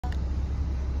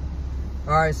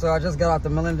All right, so I just got off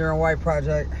the Melinda and White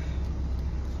project.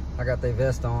 I got the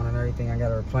vest on and everything. I got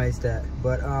to replace that.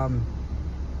 But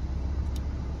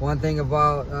one thing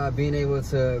about being able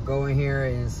to go in here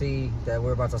and see that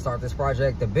we're about to start this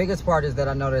project, the biggest part is that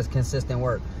I know there's consistent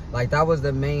work. Like, that was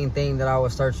the main thing that I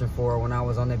was searching for when I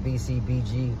was on the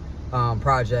BCBG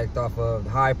project off of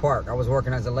Hyde Park. I was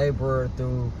working as a laborer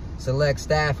through Select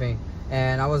Staffing,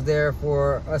 and I was there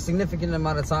for a significant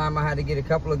amount of time. I had to get a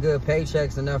couple of good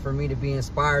paychecks, enough for me to be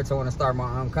inspired to want to start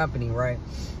my own company, right?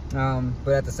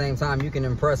 But at the same time, you can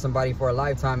impress somebody for a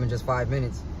lifetime in just 5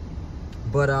 minutes.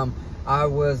 But I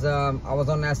was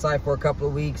on that site for a couple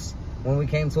of weeks. When we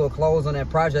came to a close on that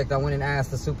project, I went and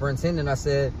asked the superintendent. I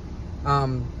said,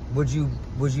 would you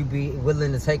be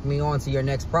willing to take me on to your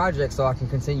next project so I can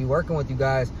continue working with you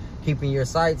guys, keeping your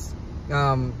sites,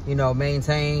 you know,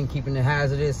 maintained, keeping the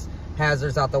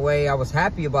hazards out the way. I was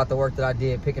happy about the work that I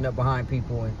did, picking up behind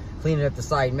people and cleaning up the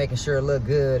site, making sure it looked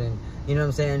good, and you know what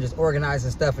I'm saying, just organizing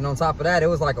stuff. And on top of that, it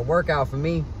was like a workout for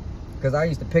me, because I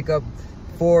used to pick up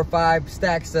 4 or 5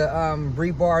 stacks of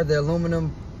rebar, the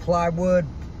aluminum plywood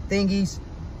thingies.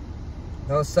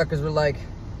 Those suckers were like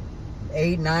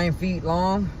 8-9 feet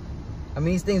long. I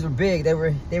mean, these things were big. They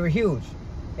were huge,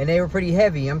 and they were pretty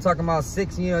heavy. I'm talking about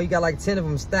 6, you know, you got like 10 of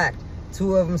them stacked.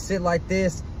 2 of them sit like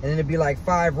this, and then it'd be like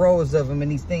 5 rows of them,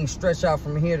 and these things stretch out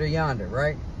from here to yonder,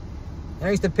 right? And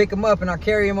I used to pick them up, and I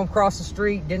carry them across the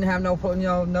street. Didn't have no, you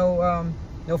know,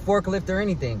 no forklift or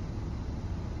anything,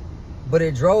 but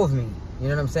it drove me. You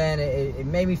know what I'm saying? It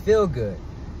made me feel good.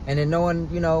 And then knowing,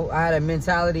 you know, I had a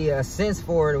mentality, a sense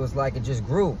for it. It was like it just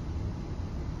grew.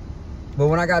 But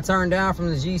when I got turned down from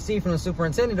the GC, from the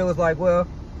superintendent, it was like, well,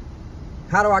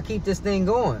 how do I keep this thing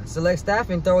going? Select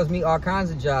Staffing throws me all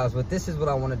kinds of jobs, but this is what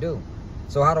I want to do.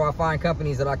 So how do I find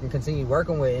companies that I can continue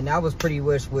working with? And that was pretty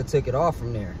much what took it off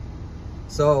from there.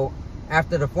 So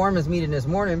after the foreman's meeting this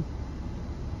morning,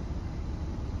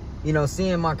 you know,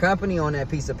 seeing my company on that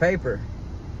piece of paper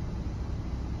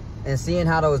and seeing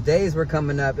how those days were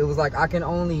coming up, it was like I can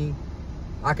only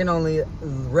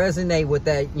resonate with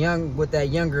that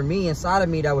younger me inside of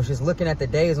me that was just looking at the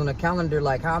days on the calendar,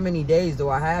 like, how many days do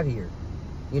I have here?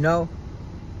 You know,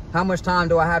 how much time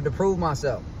do I have to prove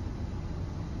myself?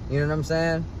 You know what I'm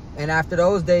saying? And after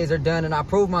those days are done and I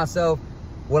prove myself,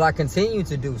 will I continue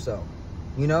to do so?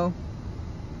 You know?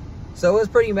 So it's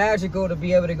pretty magical to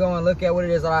be able to go and look at what it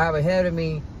is that I have ahead of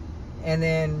me, and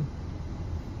then,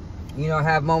 you know,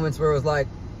 have moments where it was like,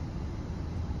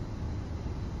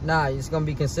 nah, you're just gonna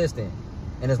be consistent.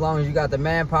 And as long as you got the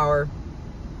manpower,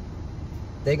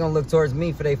 they gonna look towards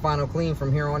me for their final clean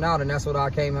from here on out. And that's what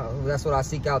I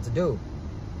seek out to do.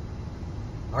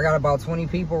 I got about 20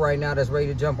 people right now that's ready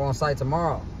to jump on site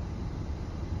tomorrow.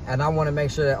 And I wanna make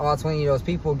sure that all 20 of those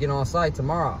people get on site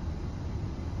tomorrow.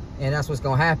 And that's what's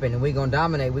gonna happen. And we're gonna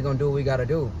dominate. We're gonna do what we gotta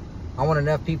do. I want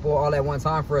enough people all at one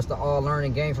time for us to all learn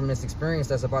and gain from this experience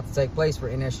that's about to take place for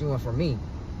NSU and for me.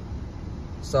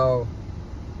 So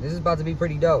this is about to be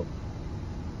pretty dope.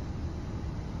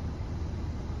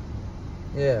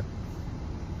 Yeah.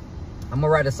 I'm gonna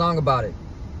write a song about it.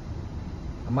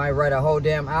 I might write a whole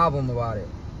damn album about it.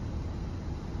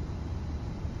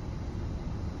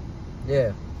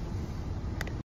 Yeah.